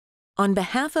On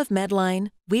behalf of Medline,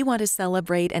 we want to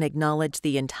celebrate and acknowledge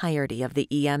the entirety of the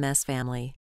EMS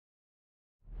family.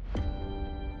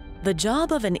 The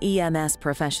job of an EMS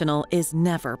professional is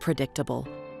never predictable,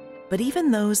 but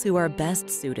even those who are best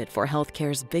suited for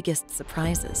healthcare's biggest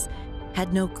surprises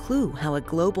had no clue how a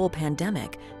global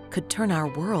pandemic could turn our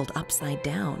world upside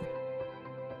down.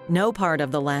 No part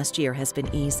of the last year has been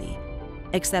easy,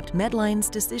 except Medline's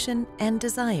decision and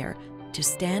desire to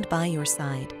stand by your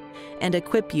side and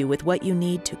equip you with what you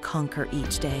need to conquer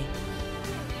each day.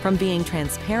 From being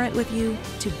transparent with you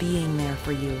to being there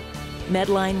for you,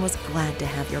 Medline was glad to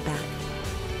have your back.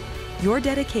 Your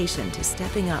dedication to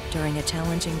stepping up during a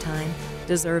challenging time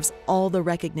deserves all the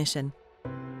recognition.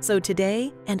 So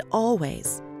today and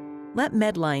always, let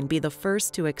Medline be the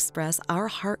first to express our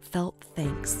heartfelt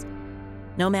thanks.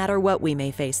 No matter what we may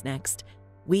face next,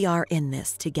 we are in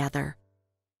this together.